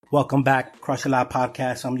Welcome back, Crush a Lot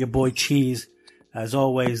Podcast. I'm your boy Cheese. As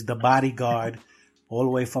always, the bodyguard, all the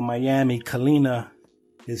way from Miami. Kalina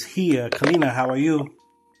is here. Kalina, how are you?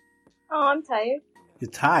 Oh, I'm tired.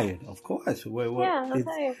 You're tired, of course. I'm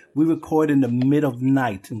tired. We record in the mid of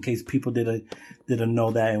night, in case people didn't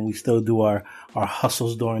know that, and we still do our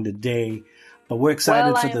hustles during the day. But we're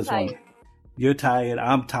excited for this one. You're tired.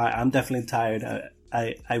 I'm tired. I'm definitely tired.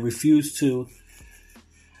 I refuse to.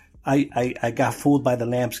 I got fooled by the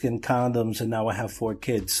lambskin condoms, and now I have 4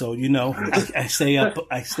 kids. So I stay up.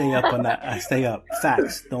 I stay up on that. I stay up.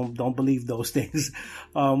 Facts. Don't believe those things.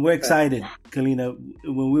 We're excited, Kalina.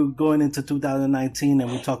 When we were going into 2019,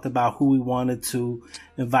 and we talked about who we wanted to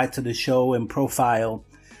invite to the show and profile,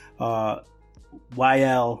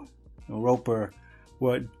 YL and Roper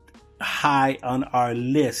were high on our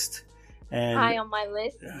list. And high on my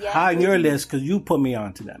list. Yes. High on your list because you put me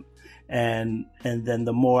onto them. And then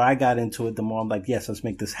the more I got into it, the more I'm like, yes, let's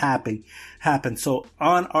make this happen. So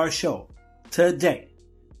on our show today,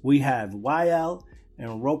 we have YL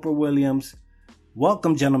and Roper Williams.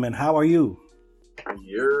 Welcome, gentlemen. How are you?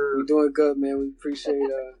 We're doing good, man. We appreciate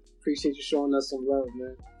you showing us some love,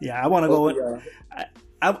 man. Yeah, I want to go.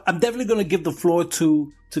 I'm definitely going to give the floor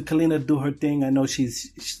to Kalina to do her thing. I know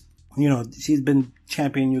she's been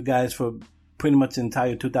championing you guys for pretty much the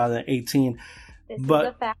entire 2018. But is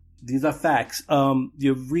a fact. These are facts.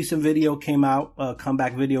 Your recent video came out,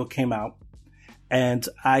 comeback video came out, and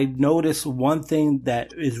I noticed one thing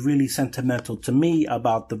that is really sentimental to me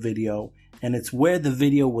about the video, and it's where the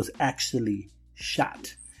video was actually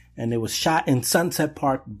shot. And it was shot in Sunset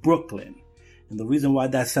Park, Brooklyn. And the reason why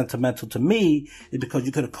that's sentimental to me is because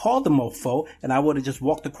you could have called the mofo, and I would have just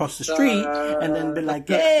walked across the street and then been like,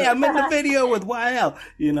 hey, I'm in the video with YL.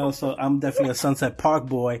 So I'm definitely a Sunset Park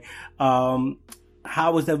boy.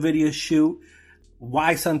 How was that video shoot?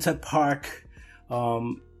 Why Sunset Park?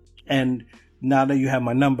 And now that you have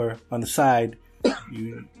my number on the side,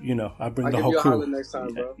 I bring the whole crew. Next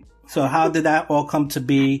time, bro. So how did that all come to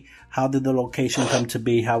be? How did the location come to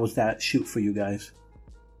be? How was that shoot for you guys?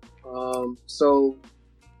 So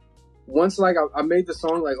once I made the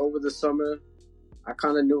song over the summer, I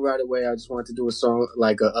kind of knew right away I just wanted to do a song,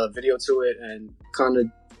 a video to it, and kind of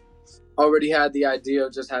already had the idea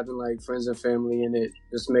of just having friends and family in it,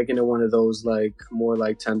 just making it one of those more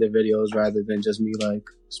tender videos rather than just me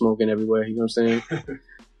smoking everywhere. You know what I'm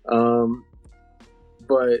saying?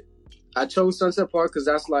 But I chose Sunset Park because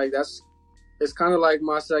it's kind of like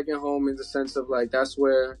my second home in the sense of that's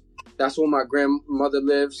where my grandmother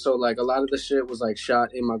lived. So a lot of the shit was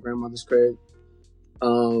shot in my grandmother's crib,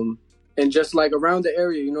 and just around the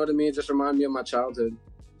area. You know what I mean? Just remind me of my childhood.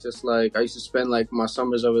 Just I used to spend my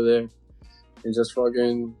summers over there. And just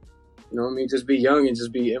fucking, just be young and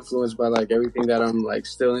just be influenced by everything that I'm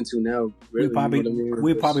still into now. Really,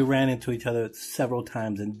 we probably ran into each other several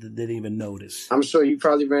times and didn't even notice. I'm sure you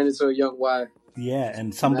probably ran into a young Y. Yeah,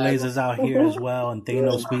 and some Blazers out here as well, and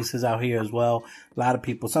Thanos Beast is out here as well. A lot of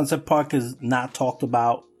people. Sunset Park is not talked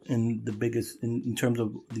about in the biggest in terms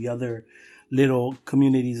of the other little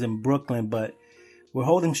communities in Brooklyn, but we're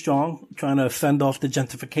holding strong, trying to fend off the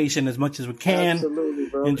gentrification as much as we can. Absolutely,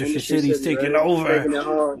 bro. Industry City's taking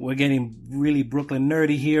over. We're getting really Brooklyn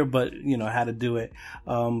nerdy here, but how to do it.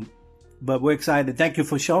 But we're excited. Thank you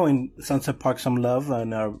for showing Sunset Park some love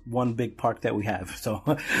on our one big park that we have. So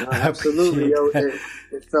absolutely, yo,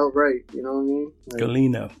 it felt right. You know what I mean?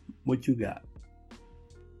 Kalina, what you got?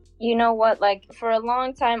 You know what? For a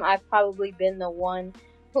long time, I've probably been the one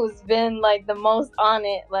who's been the most on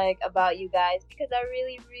it about you guys, because I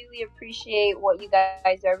really, really appreciate what you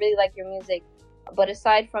guys do. I really like your music, but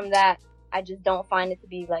aside from that, I just don't find it to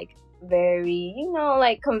be very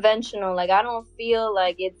conventional. I don't feel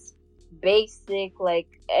it's basic,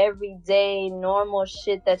 everyday normal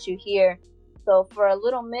shit that you hear. So for a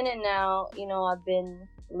little minute now, I've been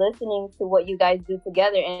listening to what you guys do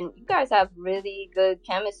together, and you guys have really good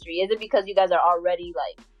chemistry. Is it because you guys are already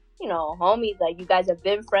homies, you guys have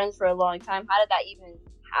been friends for a long time? How did that even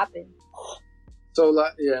happen? So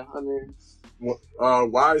yeah, I mean,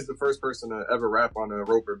 Y is the first person to ever rap on a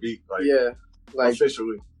Roper beat,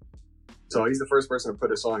 officially. So he's the first person to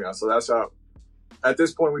put a song out. So that's how. At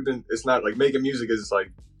this point, it's not making music is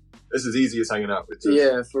this is easy as hanging out.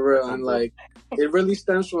 Yeah, for real. And it really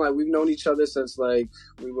stems from we've known each other since we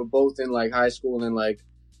were both in high school and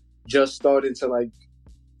just starting to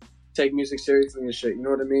take music seriously and shit. You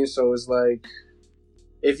know what I mean? So it's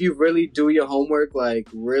if you really do your homework,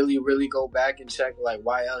 really, really go back and check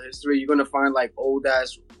YL history, you're gonna find old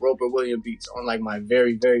ass Roper Williams beats on my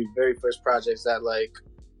very, very, very first projects that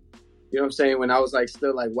you know what I'm saying, when I was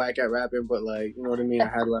still whack at rapping, but you know what I mean?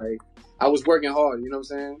 I I was working hard. You know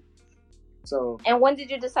what I'm saying? So. And when did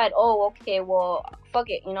you decide? Oh, okay, well, fuck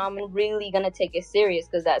it. You know, I'm really gonna take it serious,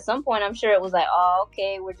 because at some point, I'm sure it was like, oh,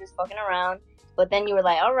 okay, we're just fucking around. But then you were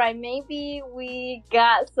like, all right, maybe we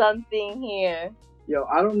got something here. Yo,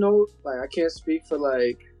 I don't know. Like, I can't speak for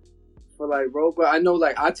Ro, but I know,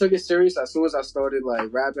 like, I took it serious as soon as I started,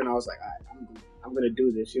 like, rapping. I was like, all right, I'm gonna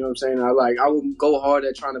do this. You know what I'm saying? I would go hard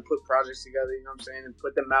at trying to put projects together. You know what I'm saying? And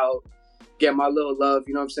put them out, get my little love.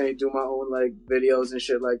 You know what I'm saying? Do my own, like, videos and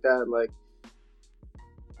shit like that. Like,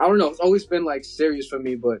 I don't know. It's always been, like, serious for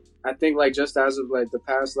me, but I think, like, just as of, like, the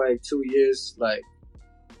past, like, 2 years, like,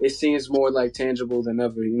 it seems more, like, tangible than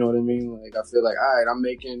ever. You know what I mean? Like, I feel like, all right, I'm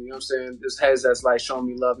making, you know what I'm saying, this heads that's, like, showing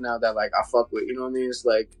me love now that, like, I fuck with. You know what I mean? It's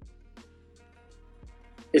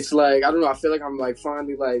like, I don't know. I feel like I'm, like,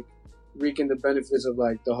 finally, like, reaping the benefits of,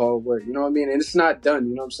 like, the hard work. You know what I mean? And it's not done.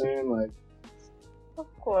 You know what I'm saying? Like, of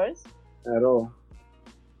course. At all.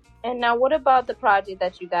 And now, what about the project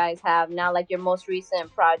that you guys have now, like your most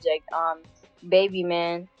recent project, Baby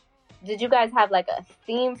Man? Did you guys have like a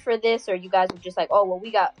theme for this, or you guys were just like, oh, well,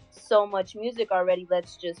 we got so much music already,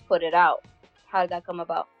 let's just put it out? How did that come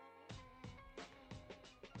about?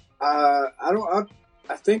 I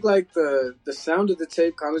think like the sound of the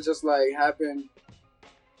tape kind of just like happened.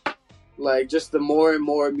 Like, just the more and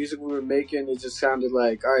more music we were making, it just sounded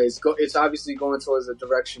like, all right, it's obviously going towards a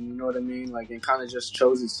direction, you know what I mean? Like, it kind of just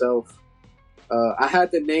chose itself. I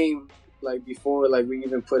had the name, like, before, like, we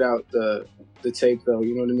even put out the tape, though,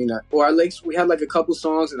 you know what I mean? We had, like, a couple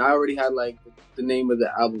songs, and I already had, like, the name of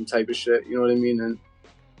the album type of shit, you know what I mean? And,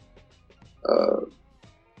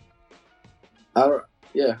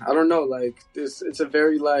 I don't know, like, it's a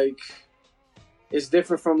very, like... It's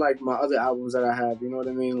different from, like, my other albums that I have, you know what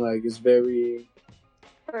I mean? Like, it's very...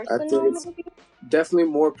 Personal? I think it's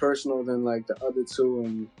definitely more personal than, like, the other two,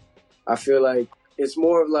 and I feel like it's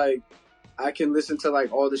more of, like, I can listen to,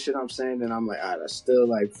 like, all the shit I'm saying, and I'm like, I still,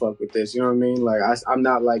 like, fuck with this, you know what I mean? Like, I'm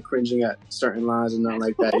not, like, cringing at certain lines and nothing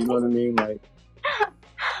like that, you know what I mean? Like,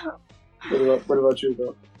 what about you,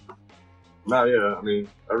 bro? Nah, yeah, I mean,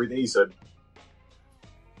 everything he said.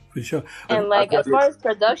 For sure. And like as far as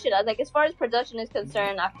production is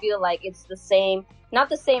concerned, I feel like it's the same. Not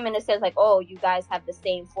the same in a sense like, oh, you guys have the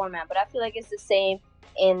same format, but I feel like it's the same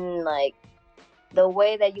in like the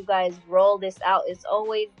way that you guys roll this out. It's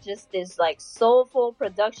always just this like soulful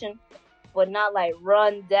production, but not like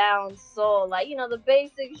run down soul. Like, you know, the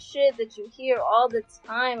basic shit that you hear all the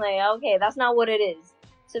time. Like, okay, that's not what it is.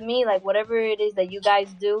 To me, like whatever it is that you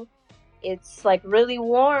guys do, it's like really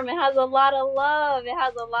warm. It has a lot of love. It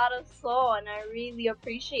has a lot of soul, and I really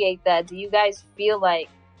appreciate that. Do you guys feel like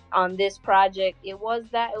on this project it was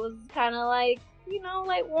kind of like, you know,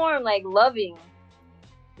 like warm, like loving?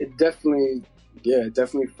 It definitely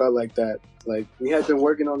felt like that. Like, we had been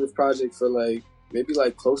working on this project for like maybe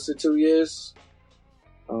like close to 2 years,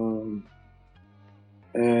 and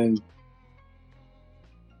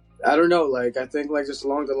I don't know, like, I think, like, just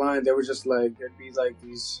along the line, there were just, like, there'd be, like,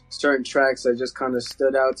 these certain tracks that just kind of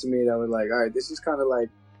stood out to me that were, like, all right, this is kind of, like,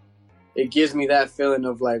 it gives me that feeling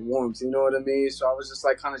of, like, warmth, you know what I mean? So I was just,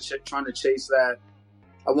 like, kind of trying to chase that.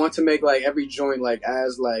 I want to make, like, every joint, like,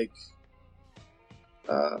 as, like,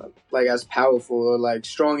 as powerful or, like,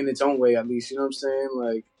 strong in its own way, at least, you know what I'm saying?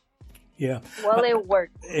 Like, yeah. Well, it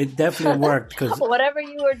worked. It definitely worked because whatever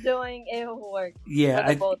you were doing, it worked. Yeah,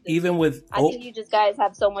 I think you just guys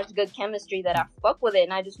have so much good chemistry that I fuck with it,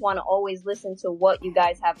 and I just want to always listen to what you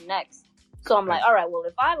guys have next. So I'm like, all right, well,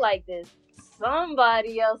 if I like this,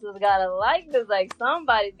 somebody else has got to like this. Like,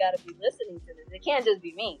 somebody's got to be listening to this. It can't just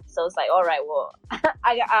be me. So it's like, all right, well,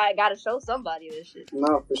 I got to show somebody this shit.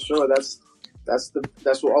 No, for sure. That's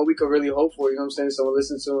what all we could really hope for, you know what I'm saying? Someone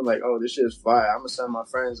listens to it like, oh, this shit is fire. I'm gonna send my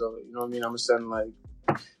friends over, you know what I mean? I'm gonna send like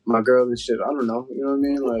my girl and shit. I don't know, you know what I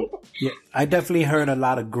mean? Like, yeah, I definitely heard a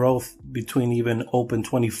lot of growth between even Open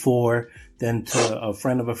 24, then to A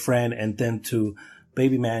Friend of a Friend, and then to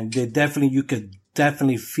Baby Man. You could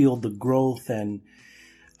definitely feel the growth and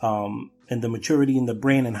the maturity in the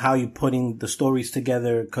brain and how you're putting the stories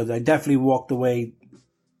together. Because I definitely walked away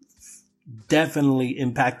definitely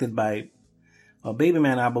impacted by a Baby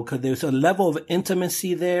Man album, because there's a level of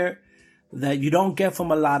intimacy there that you don't get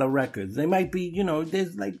from a lot of records. They might be, you know,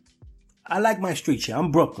 there's like, I like my street shit.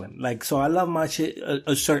 I'm Brooklyn. Like, so I love my shit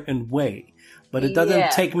a certain way, but it doesn't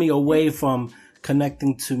take me away from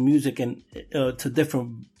connecting to music and to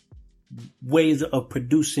different ways of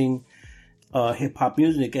producing hip hop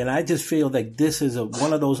music. And I just feel like this is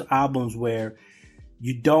one of those albums where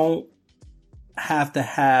you don't have to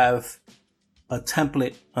have a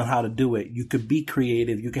template on how to do it. You could be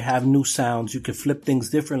creative. You could have new sounds. You could flip things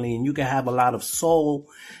differently, and you could have a lot of soul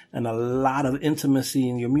and a lot of intimacy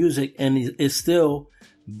in your music, and it's still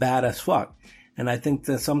bad as fuck. And I think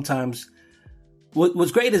that sometimes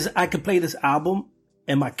what's great is I could play this album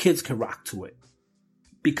and my kids can rock to it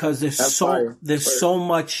because there's so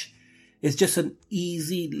much. It's just an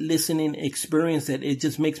easy listening experience that it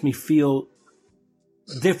just makes me feel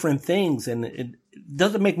different things, and it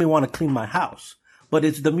doesn't make me want to clean my house, but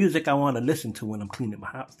it's the music I want to listen to when I'm cleaning my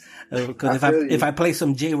house. Because if I play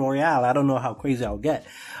some J Royale, I don't know how crazy I'll get.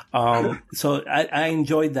 So I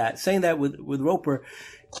enjoyed that. Saying that with Roper,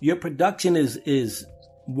 your production is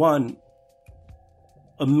one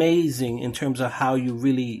amazing in terms of how you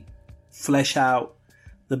really flesh out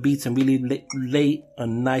the beats and really lay a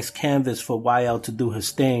nice canvas for YL to do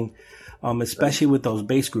his thing. Especially with those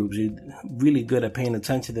bass groups, you're really good at paying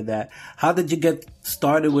attention to that. How did you get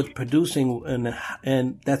started with producing?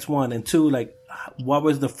 And that's one. And two, like, what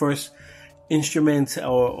was the first instrument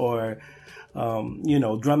or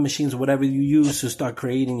drum machines or whatever you used to start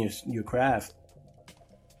creating your craft?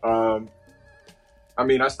 I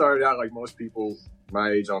mean, I started out like most people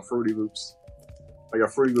my age on Fruity Loops. Like a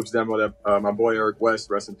Fruity Loops demo that my boy Eric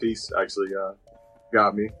West, rest in peace, actually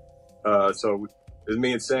got me. So it was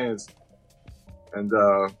me and Sans. And,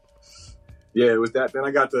 it was that. Then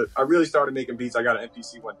I really started making beats. I got an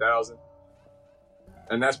MPC 1000.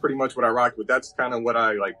 And that's pretty much what I rocked with. That's kind of what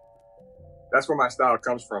that's where my style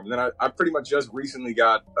comes from. And then I pretty much just recently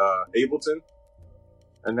got, Ableton.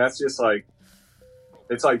 And that's just like,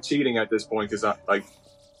 it's like cheating at this point. Cause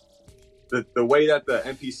the way that the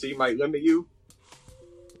MPC might limit you,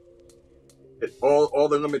 all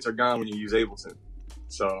the limits are gone when you use Ableton.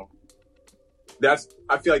 So,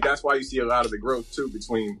 I feel like that's why you see a lot of the growth too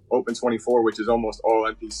between Open 24, which is almost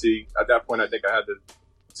all MPC. At that point, I think I had the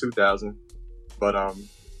 2000, but at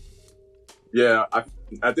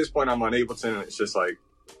this point I'm on Ableton, and it's just like,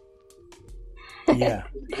 yeah,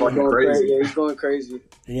 fucking crazy. Yeah, he's going crazy.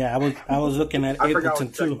 Yeah, I was looking at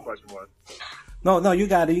Ableton too. Question was. No, you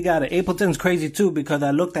got it. Ableton's crazy too because I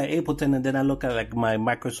looked at Ableton and then I look at like my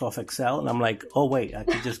Microsoft Excel and I'm like, oh wait, I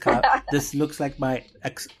could just this looks like my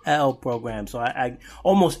Excel program. So I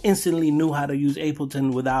almost instantly knew how to use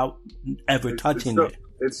Ableton without ever touching it.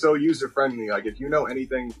 It's so user friendly. Like if you know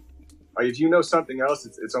anything, like if you know something else,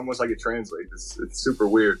 it's almost like it translates. It's super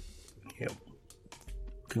weird. Yeah.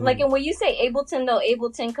 Like, and when you say Ableton though,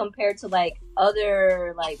 Ableton compared to like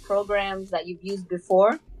other like programs that you've used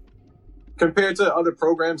before. Compared to other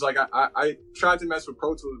programs, like I tried to mess with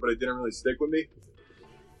Pro Tools, but it didn't really stick with me.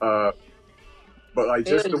 But like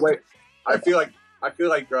just the way I feel like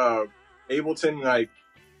Ableton, like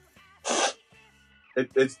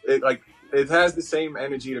it has the same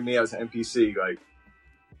energy to me as an MPC. Like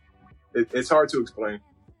it's hard to explain.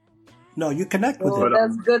 No, you connect with it.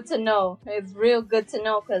 That's good to know. It's real good to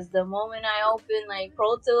know because the moment I open like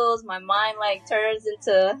Pro Tools, my mind like turns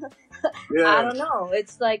into I don't know.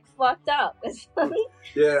 It's like fucked up. It's like,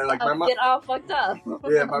 like my mind get all fucked up.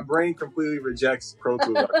 My brain completely rejects Pro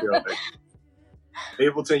Tools. I feel like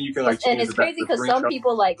Ableton, you can like change and it's crazy because some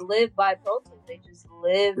people like live by Pro Tools. They just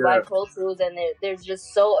live by Pro Tools and they're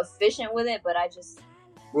just so efficient with it. But it's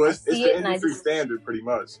the industry standard pretty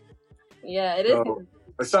much. Yeah, it is.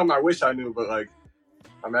 It's something I wish I knew, but like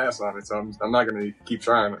I'm ass on it, so I'm not gonna keep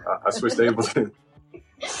trying. I switched to Ableton.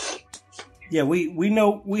 Yeah, we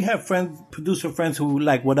know we have producer friends who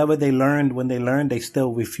like whatever they learned when they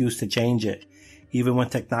still refuse to change it, even when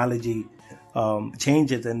technology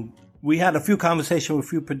changes. And we had a few conversations with a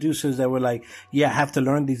few producers that were like, "Yeah, I have to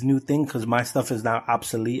learn these new things because my stuff is now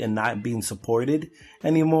obsolete and not being supported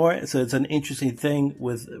anymore." So it's an interesting thing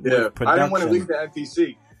with production. I didn't want to leave the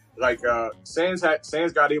MPC. Like Sans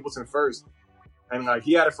got Ableton first, and like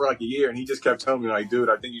he had it for like a year, and he just kept telling me like, "Dude,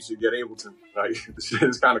 I think you should get Ableton." Like this shit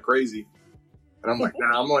is kind of crazy, and I'm like,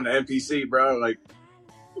 "Nah, I'm on the MPC, bro." Like,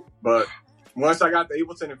 but once I got the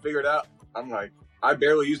Ableton and figured out, I'm like, I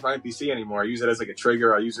barely use my MPC anymore. I use it as like a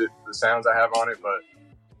trigger. I use it the sounds I have on it, but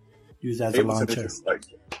use as a launcher.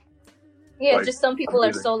 Just some people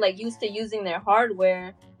are so like used to using their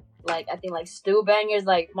hardware. Like I think like Stu Bangers,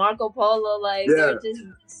 like Marco Polo, like they're just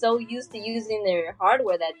so used to using their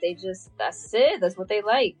hardware that they just that's what they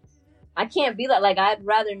like. I can't be like I'd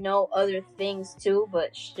rather know other things too,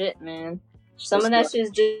 but shit, man, some of that shit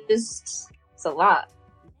is just it's a lot.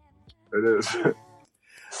 It is.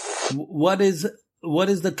 What is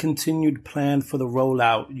the continued plan for the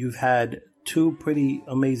rollout? You've had 2 pretty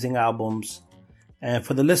amazing albums, and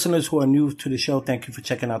for the listeners who are new to the show, thank you for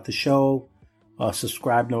checking out the show.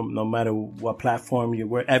 subscribe no matter what platform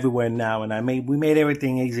we're everywhere now. And we made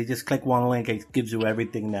everything easy. Just click one link. It gives you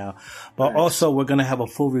everything now. But also we're going to have a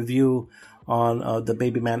full review on the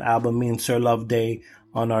Baby Man album, Me and Sir Love Day,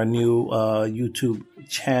 on our new YouTube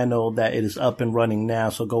channel that it is up and running now.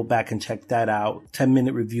 So go back and check that out.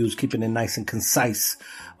 10-minute reviews, keeping it nice and concise.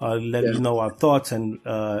 Let us know our thoughts, and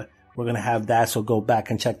we're going to have that. So go back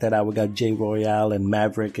and check that out. We got Jay Royale and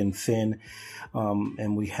Maverick and Finn.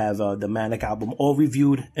 And we have the Manic album all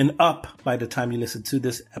reviewed and up by the time you listen to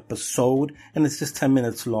this episode. And it's just 10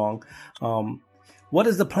 minutes long. What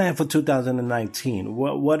is the plan for 2019?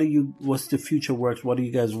 What's the future works? What are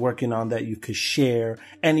you guys working on that you could share?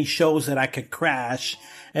 Any shows that I could crash?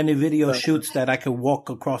 Any video shoots that I could walk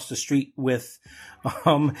across the street with,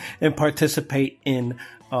 and participate in?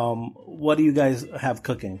 What do you guys have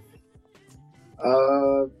cooking?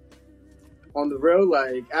 On the real,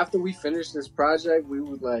 like, after we finished this project, we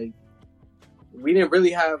didn't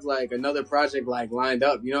really have, like, another project, like, lined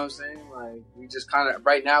up, you know what I'm saying? Like, we just kind of,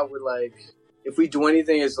 right now, we're, like, if we do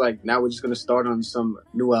anything, it's, like, now we're just going to start on some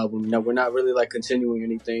new album. Now, we're not really, like, continuing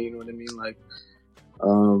anything, you know what I mean? Like,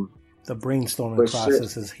 the brainstorming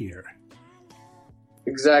process is here.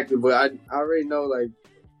 Exactly, but I already know, like,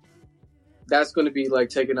 that's going to be, like,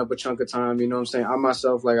 taking up a chunk of time, you know what I'm saying? I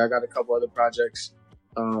myself, like, I got a couple other projects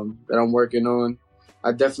that I'm working on.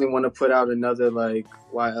 I definitely want to put out another like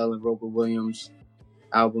YL and Roper Williams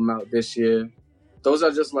album out this year. Those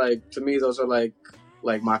are just like, to me, those are like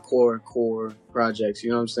my core projects. You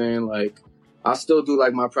know what I'm saying? Like, I still do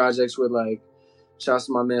like my projects with like, shouts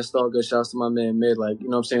to my man Stalker, shouts to my man Mid, like, you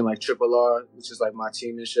know what I'm saying? Like Triple R, which is like my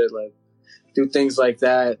team and shit. Like, do things like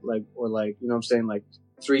that, like, or like, you know what I'm saying? Like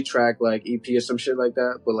 3-track like EP or some shit like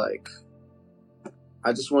that. But like,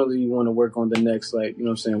 I just really want to work on the next, like, you know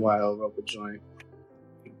what I'm saying, YL Roper joint.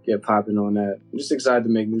 Get popping on that. I'm just excited to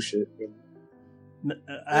make new shit. You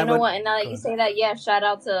know what? And now that you say that, yeah, shout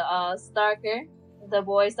out to Starker, the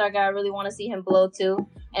boy Starker. I really want to see him blow too.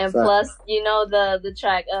 And plus, you know, the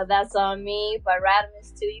track That's On Me by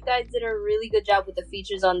Radimus too. You guys did a really good job with the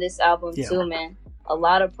features on this album too, man. A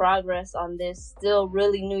lot of progress on this. Still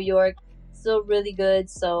really New York. Still really good.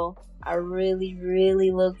 So I really, really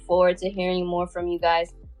look forward to hearing more from you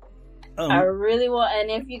guys. I really want, and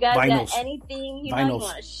if you guys got anything, you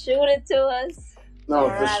want to shoot it to us. No,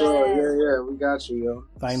 for sure. Yeah, we got you, yo.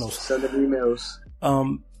 Vinyls. Send the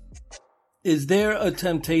emails. Is there a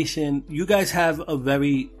temptation? You guys have a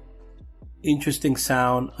very interesting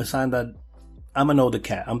sound, a sound that I'm an older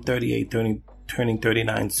cat. I'm 38, turning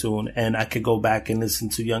 39 soon, and I could go back and listen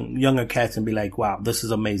to younger cats and be like, wow, this is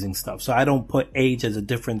amazing stuff. So I don't put age as a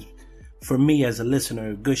difference. For me as a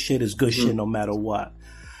listener, good shit is good shit no matter what.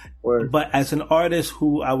 Word. But as an artist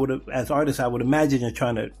I would imagine you're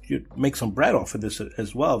trying to make some bread off of this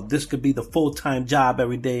as well. This could be the full-time job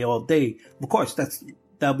every day, all day. Of course,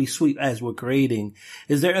 that'll be sweet as we're creating.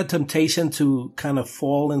 Is there a temptation to kind of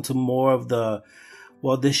fall into more of the,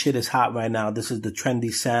 well, this shit is hot right now, this is the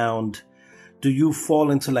trendy sound? Do you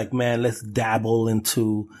fall into like, man, let's dabble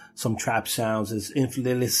into some trap sounds.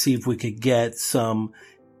 Let's see if we could get some,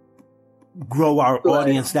 grow our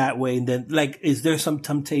audience that way. And then, like, is there some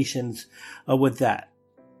temptations with that?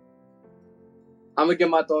 I'm gonna get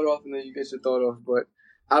my thought off and then you get your thought off. But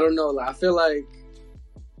I don't know. Like, I feel like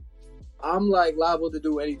I'm like liable to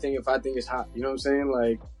do anything if I think it's hot. You know what I'm saying?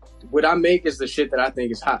 Like, what I make is the shit that I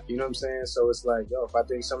think is hot. You know what I'm saying? So it's like, yo, if I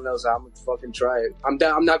think something else, I'm gonna fucking try it. I'm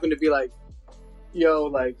not gonna be like, yo,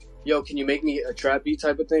 can you make me a trap beat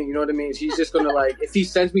type of thing? You know what I mean? He's just gonna like, if he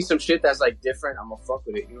sends me some shit that's like different, I'm gonna fuck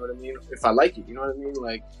with it. You know what I mean? If I like it, you know what I mean?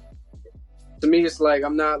 Like, to me, it's like,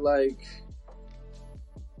 I'm not like,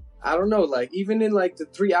 I don't know, like, even in like the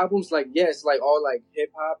 3 albums, like, yeah, it's like all like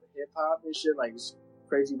hip hop and shit, like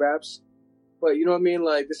crazy raps. But you know what I mean?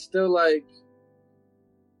 Like, it's still like,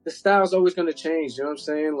 the style's always gonna change. You know what I'm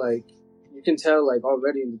saying? Like, you can tell like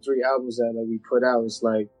already in the 3 albums that like we put out, it's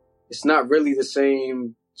like, it's not really the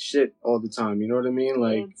same shit all the time. You know what I mean?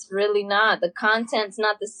 Like, it's really not. The content's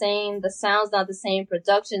not the same. The sound's not the same.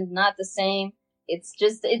 Production's not the same. It's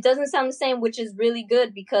just, it doesn't sound the same, which is really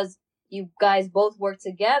good because you guys both work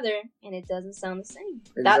together and it doesn't sound the same.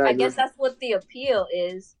 Exactly. I guess that's what the appeal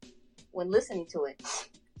is when listening to it.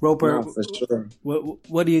 Roper, no, for sure.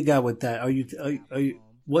 What do you got with that? Are you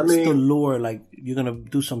what's the lure? Like, you're gonna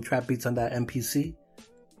do some trap beats on that MPC?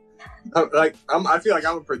 I feel like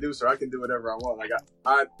I'm a producer. I can do whatever I want.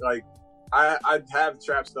 Like, I have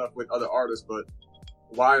trap stuff with other artists, but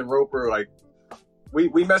Y and Roper, like, we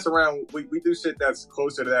mess around. We do shit that's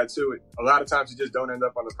closer to that too. A lot of times it just don't end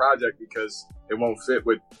up on the project because it won't fit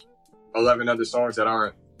with 11 other songs that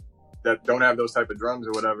don't have those type of drums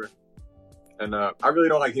or whatever. And I really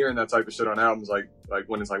don't like hearing that type of shit on albums. Like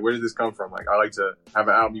when it's like, where did this come from? Like, I like to have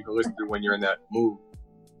an album you can listen to when you're in that mood.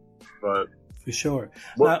 But for sure,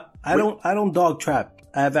 I don't dog trap.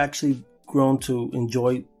 I've actually grown to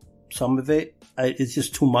enjoy some of it. It's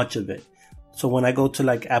just too much of it. So when I go to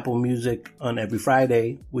like Apple Music on every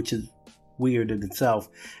Friday, which is weird in itself,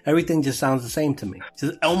 everything just sounds the same to me.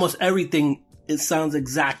 Just almost everything, it sounds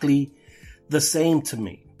exactly the same to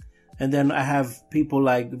me. And then I have people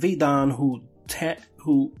like V-Don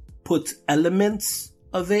who puts elements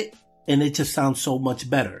of it, and it just sounds so much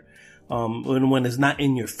better when it's not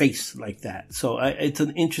in your face like that. So it's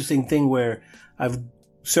an interesting thing where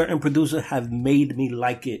certain producers have made me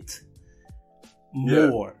like it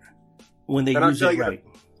more when they use it right.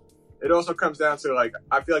 It also comes down to like,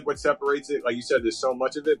 I feel like what separates it, like you said, there's so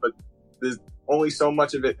much of it, but there's only so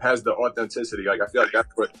much of it has the authenticity. Like I feel like that's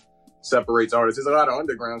what separates artists. There's a lot of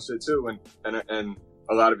underground shit too, and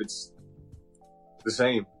a lot of it's the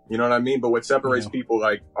same. You know what I mean? But what separates people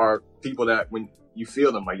like are people that when you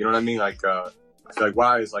feel them, like, you know what I mean? Like I feel like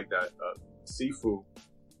Why is like that. Sifu,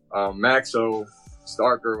 Maxo,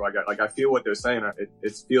 Starker. Like I feel what they're saying.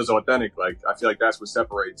 It feels authentic. Like I feel like that's what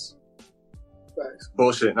separates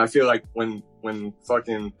bullshit. And I feel like when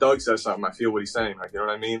fucking Thug says something, I feel what he's saying. Like, you know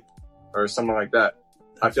what I mean? Or something like that.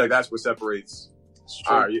 I feel like that's what separates.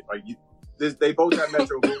 They both have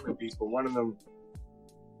Metro Boomin beats, but one of them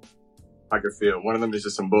I could feel. One of them is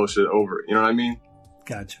just some bullshit over it. You know what I mean?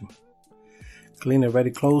 Got you. Clean it, ready,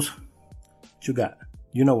 close. What you got?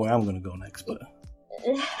 You know where I'm gonna go next, but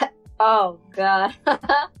oh God.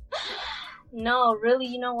 No, really,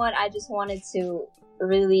 you know what? I just wanted to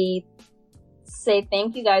really say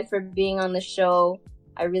thank you guys for being on the show.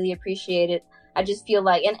 I really appreciate it. I just feel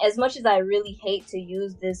like, and as much as I really hate to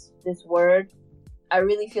use this word, I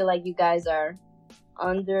really feel like you guys are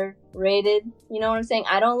underrated. You know what I'm saying?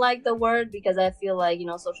 I don't like the word because I feel like, you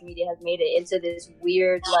know, social media has made it into this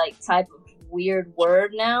weird, like, type of weird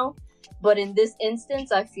word now. But in this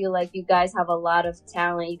instance, I feel like you guys have a lot of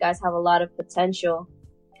talent. You guys have a lot of potential.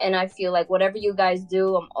 And I feel like whatever you guys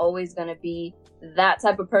do, I'm always going to be that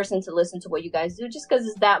type of person to listen to what you guys do just because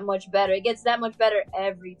it's that much better. It gets that much better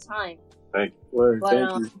every time. Thank you.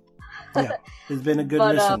 Thank you. Yeah, it's been a good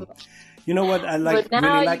listen. You know what I like? But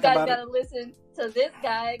now really like you guys about gotta it? listen to this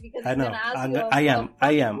guy because he's gonna ask you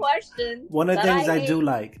I am. Question. One of the things I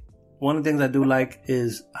do like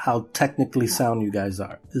is how technically sound you guys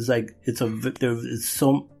are. It's like that's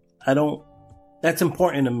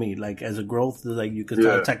important to me. Like as a growth, like you can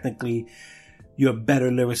tell technically you're a better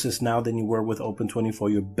lyricist now than you were with Open 24.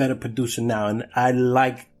 You're a better producer now, and I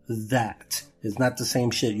like that. It's not the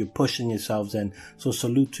same shit. You're pushing yourselves in. So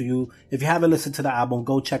salute to you. If you haven't listened to the album,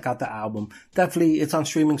 go check out the album. Definitely, it's on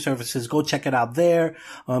streaming services. Go check it out there.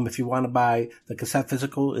 If you want to buy the cassette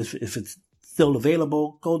physical, if it's still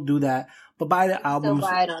available, go do that. But buy the album.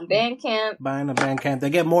 Buy it on Bandcamp. Buy it on Bandcamp.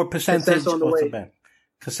 They get more percentage. Cassettes on the way.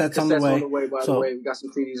 Cassettes on the way. By the way. We got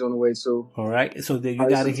some CDs on the way too. All right. So there you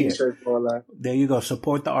got it here. There you go.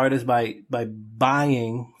 Support the artist by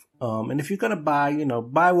buying. And if you're going to buy,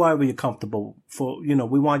 buy wherever you're comfortable for,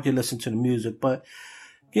 we want you to listen to the music, but,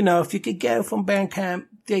 if you could get it from Bandcamp,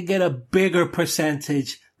 they get a bigger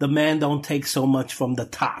percentage. The man don't take so much from the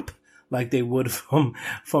top like they would from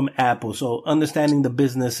Apple. So understanding the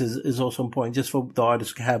business is also important just for the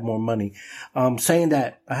artists to have more money. Saying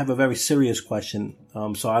that, I have a very serious question.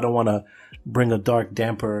 So I don't want to bring a dark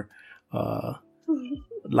damper,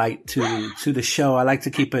 light to the show. I like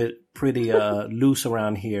to keep it pretty loose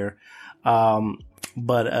around here,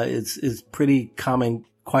 but it's pretty common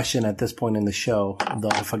question at this point in the show,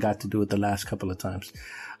 though I forgot to do it the last couple of times.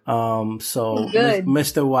 So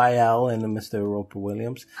Mr. YL and Mr. Roper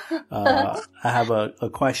Williams, I have a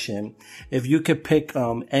question. If you could pick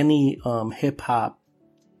any hip hop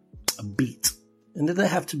beat, and it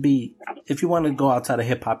doesn't have to be, if you want to go outside of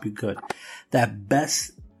hip hop, you could, that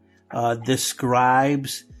best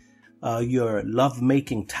describes your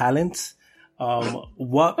love-making talents,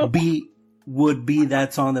 what beat would be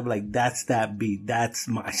that song that like, that's that beat, that's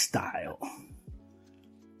my style?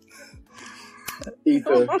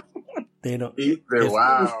 Ether. They don't. Ether,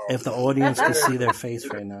 wow. If the audience could see their face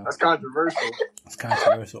right now. That's controversial. It's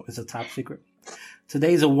controversial. It's a top secret.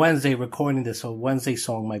 Today's a Wednesday recording this, so Wednesday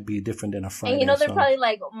song might be different than a Friday. And they're probably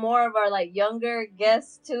like more of our like younger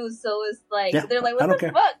guests too, so it's like they're like, what the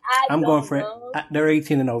fuck? I'm going for it. They're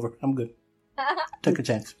 18 and over. I'm good. Take a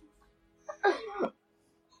chance.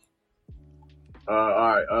 All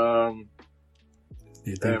right.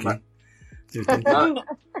 You're thinking.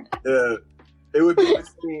 It would be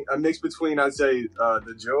a mix between, I'd say,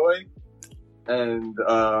 The Joy and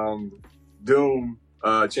Doom,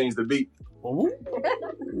 Change the Beat.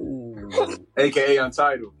 Ooh. AKA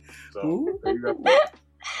Untitled. So, there you go.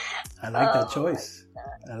 I like that choice.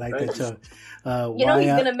 I like that choice. He's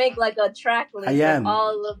gonna make like a track list of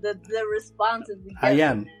all of the responses we get. I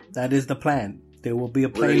am. That is the plan. There will be a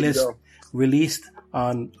playlist released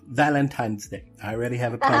on Valentine's Day. I already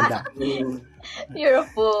have it planned out. You're a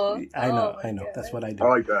fool. I know. God. That's what I do. I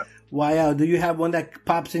like that. YL, do you have one that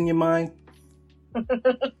pops in your mind? Then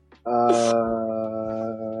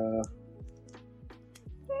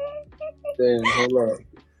hold up.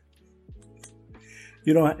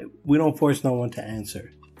 We don't force no one to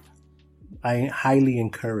answer. I highly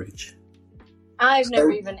encourage. I've never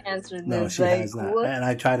even answered this. No, she has not. And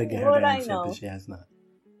I try to get her to answer, but she has not.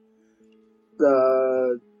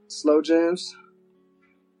 The slow jams.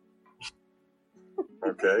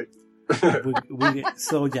 Okay. we get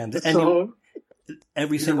slow jams.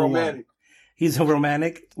 Every He's single romantic. one. He's a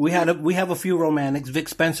romantic. We have a few romantics. Vic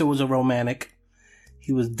Spencer was a romantic.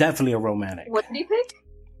 He was definitely a romantic. What did he pick?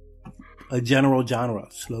 A general genre,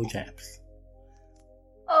 slow jams.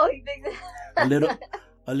 Oh, he picked a little.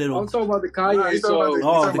 I'm talking about the Kanye song.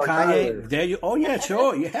 The Kanye. There you. Oh yeah,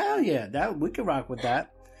 sure. Yeah, hell yeah. That we can rock with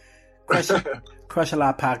that. Crush a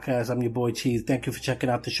Lot Podcast. I'm your boy Cheese. Thank you for checking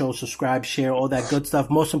out the show. Subscribe, share, all that good stuff.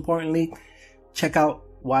 Most importantly, check out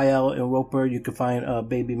YL and Roper. You can find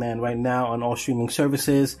Baby Man right now on all streaming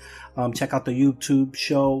services. Check out the YouTube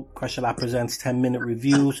show. Crush a Lot presents 10-minute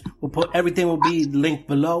reviews. Everything will be linked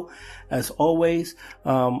below. As always,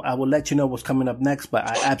 I will let you know what's coming up next, but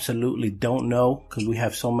I absolutely don't know because we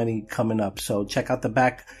have so many coming up. So check out the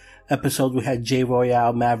back episodes. We had Jay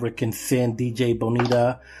Royale, Maverick and Finn, DJ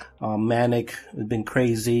Bonita, Manic. It's been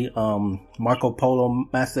crazy. Marco Polo,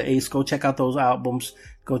 Master Ace. Go check out those albums.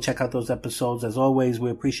 Go check out those episodes. As always,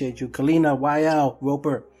 we appreciate you. Kalina, YL,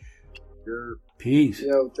 Roper. Sure. Peace.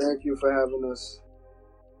 Yo, thank you for having us.